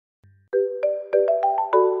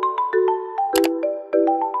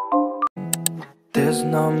there's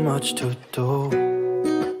not much to do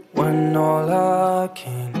when all I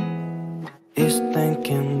can is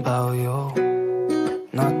thinking about you.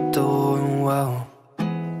 Not doing well,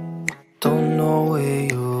 don't know where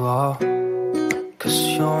you are, 'cause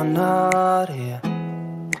you're not here.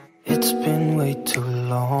 It's been way too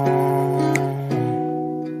long.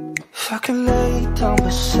 If I could lay down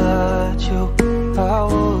beside you, I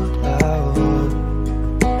would.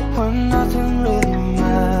 When nothing really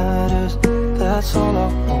matters, that's all I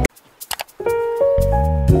want.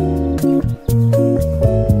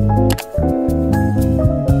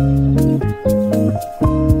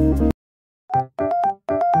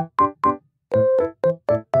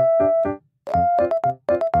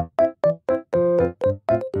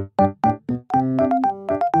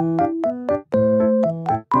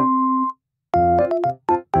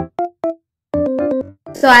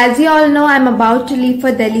 So as you all know, I'm about to leave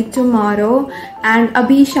for Delhi tomorrow and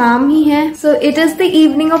अभी शाम ही है. So it is the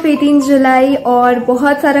evening of 18th July और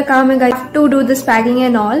बहुत सारा काम है guys to do this packing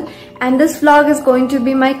and all. And this vlog is going to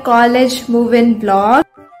be my college move-in vlog.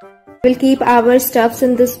 We'll keep our stuffs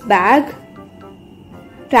in this bag,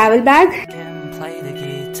 travel bag.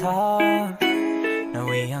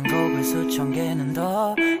 위한 곡을 수천 개는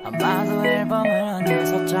더 아마도 앨범을 한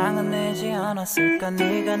 6장은 내지 않았을까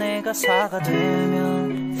네가 내 가사가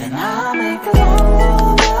되면 Then I'll make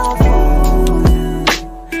love for you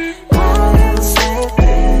while you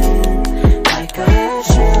sleeping like a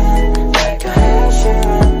Haitian, like a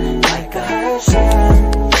Haitian, like a Haitian.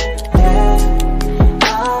 Yeah,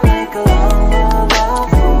 I'll make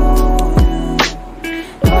love for you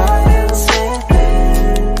while you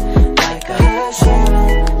sleeping like a Haitian.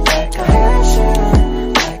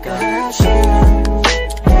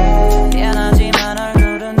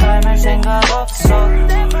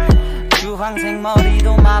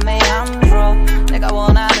 생머리도 맘에 안 들어 내가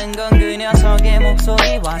원하는 건 그 녀석의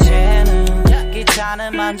목소리와 쟤는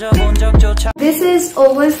기타는 만져본 적조차. This is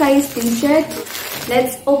oversized t-shirt.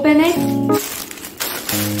 Let's open it.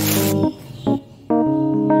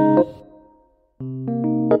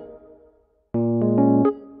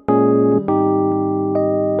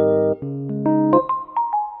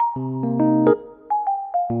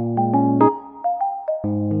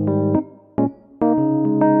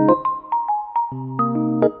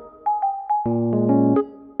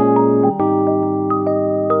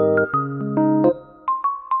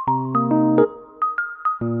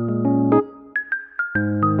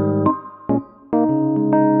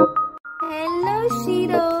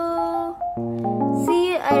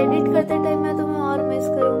 Edit करते time मैं तुम्हें और miss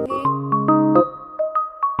करूंगी.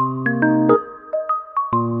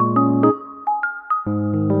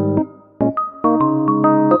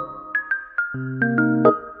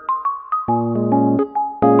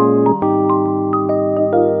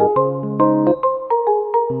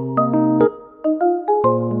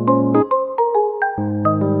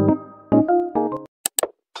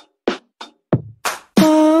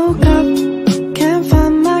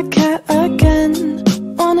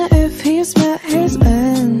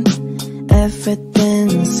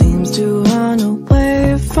 Everything seems to run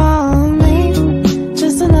away from me.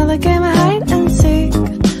 Just another game of hide and seek.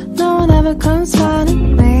 No one ever comes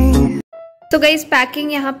finding me. तो guys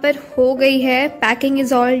packing यहाँ पर हो गई है. Packing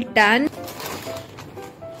is all done.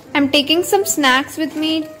 I am taking some snacks with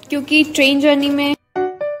me क्योंकि train journey में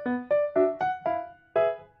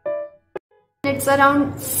it's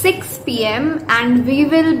around 6 PM and we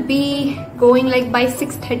will be going like by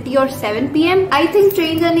 6:30 or 7 PM. I think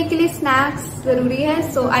train जाने के लिए snacks जरूरी है,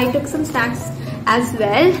 so I took some snacks as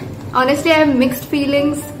well. Honestly, I have mixed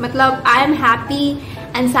feelings. मतलब I am happy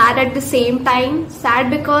and sad at the same time. Sad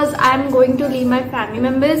because I am going to leave my family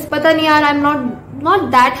members. पता नहीं यार, I'm not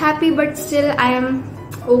that happy, but still I am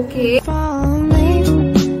okay.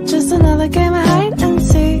 Just another game of hide and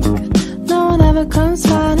seek. No one ever comes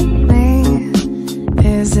finding me.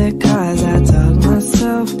 Is it 'cause I dug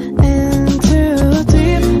myself in too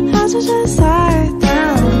deep? I should just lie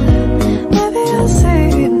down. Maybe I'll say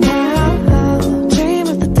now. I'll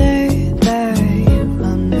dream of the day that you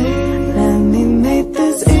and me. Let me make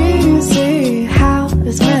this easy. How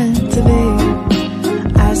it's meant to be.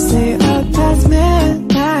 I stay up past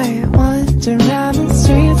midnight, wandering around the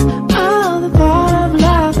streets. All the part of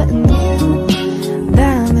love and you.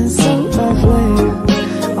 Damn, it's so lovely.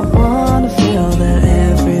 I wanna feel that.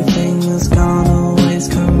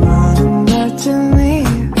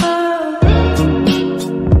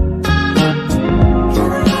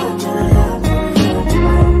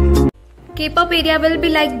 K-pop area will be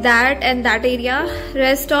like that and that area.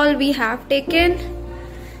 Rest all we have taken.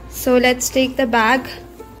 So let's take the bag.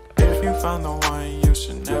 If you found the one, you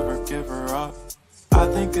should never give her up. I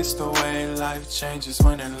think it's the way life changes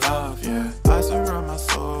when in love, yeah. I surround my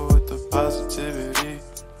soul with the positivity.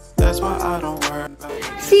 That's why I don't worry about it.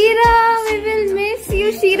 Shira, we will miss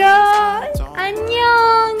you, Shira.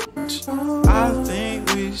 Annyeong. I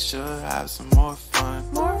think we should have some more fun.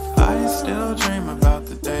 I still dream about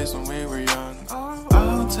the days when we were young.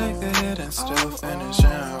 I'll take a hit and still finish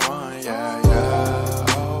in one, yeah, yeah.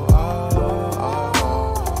 Oh, oh, oh,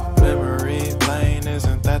 oh. Memory lane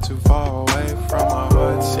isn't that too far away from our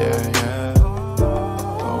hearts, yeah, yeah.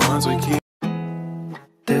 The ones we keep.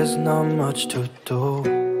 There's not much to do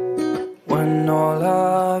when all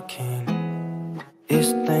I can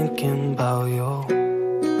is thinking about you.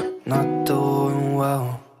 Not doing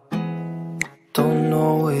well, don't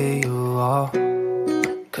know where you are,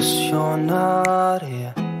 'cause you're not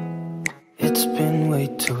here. It's been way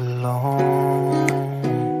too long.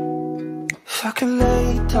 If I could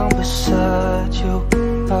lay down beside you,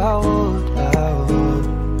 I would,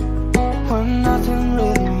 when nothing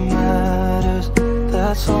really matters.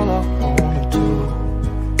 That's all I wanna do.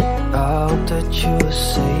 I hope that you are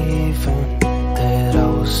safe and that I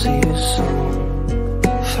will see you soon.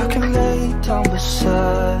 If I could lay down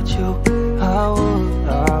beside you, I would,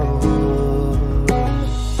 I would,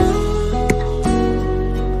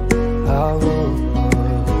 I would,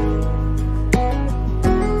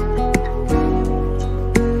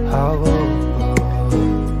 I would.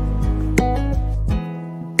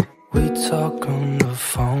 We talk on the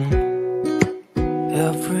phone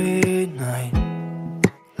every night.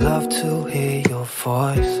 Love to hear your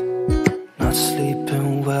voice. Not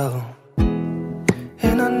sleeping well,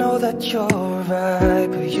 and I know that you're right,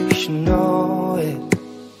 but you should know it.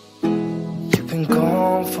 You've been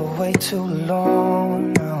gone for way too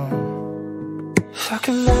long now. If I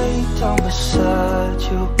could lay down beside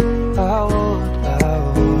you, I would,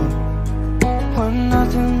 when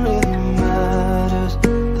nothing really matters.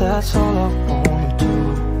 That's all I wanna do.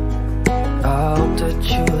 I hope that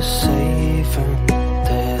you are safe and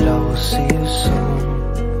that I will see you soon.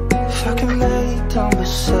 If I can lay down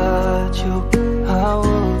beside you, I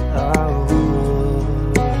would,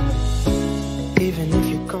 even if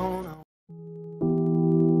you're gone.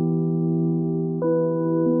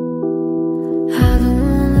 I don't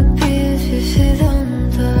wanna be if you sit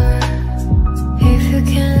under. If you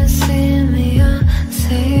can't see me, I'll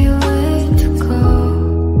say where to go.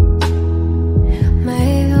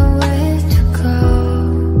 Maybe where to go.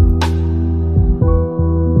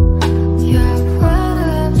 Yeah, where I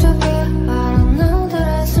have to be. I don't know that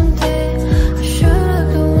I someday I should have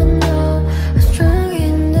doing now. I'm strong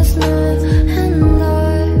in this night, and yeah,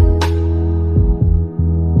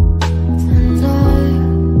 I'm falling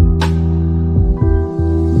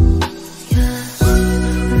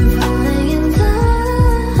in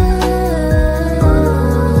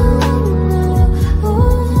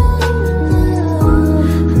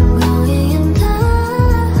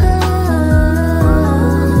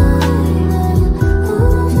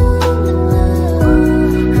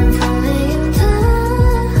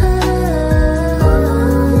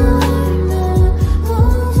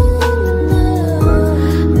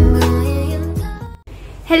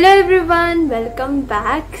Hello everyone, welcome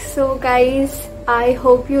back. So guys, I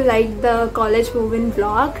hope you liked the college move-in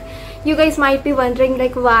vlog. You guys might be wondering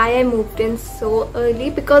like why I moved in so early.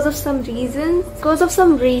 Because of some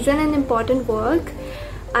reason and important work,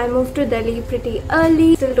 I moved to Delhi pretty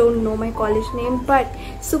early. Still don't know my college name, but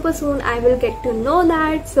super soon I will get to know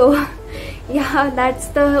that. So yeah, that's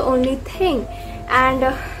the only thing.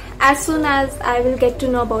 And as soon as I will get to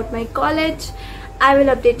know about my college, I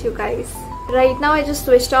will update you guys. Right now I just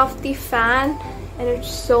switched off the fan and it's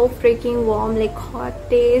so freaking warm, like hot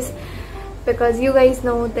days, because you guys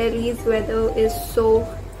know Delhi's weather is so...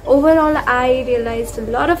 Overall, I realized a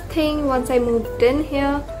lot of things once I moved in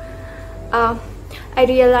here. I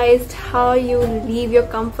realized how you leave your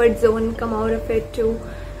comfort zone, come out of it to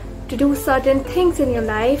do certain things in your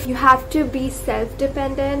life. You have to be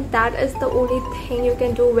self-dependent. That is the only thing you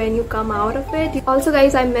can do when you come out of it. Also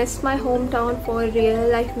guys, I miss my hometown for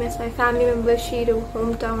real. I miss my family members, Shiru,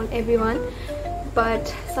 hometown, everyone.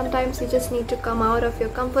 But sometimes you just need to come out of your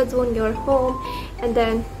comfort zone, your home, and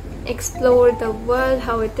then explore the world,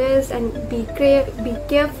 how it is, and be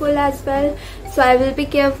careful as well. So I will be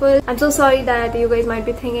careful. I'm so sorry that you guys might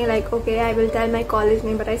be thinking like, okay, I will tell my college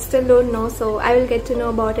name, but I still don't know. So I will get to know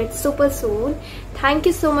about it super soon. Thank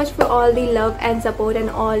you so much for all the love and support and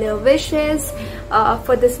all your wishes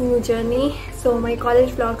for this new journey. So my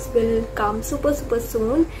college vlogs will come super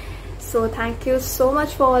soon. So thank you so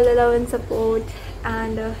much for all the love and support,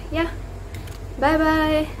 and yeah, bye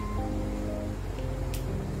bye.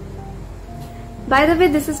 By the way,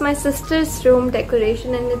 this is my sister's room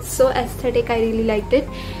decoration and it's so aesthetic. I really liked it.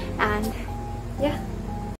 And yeah.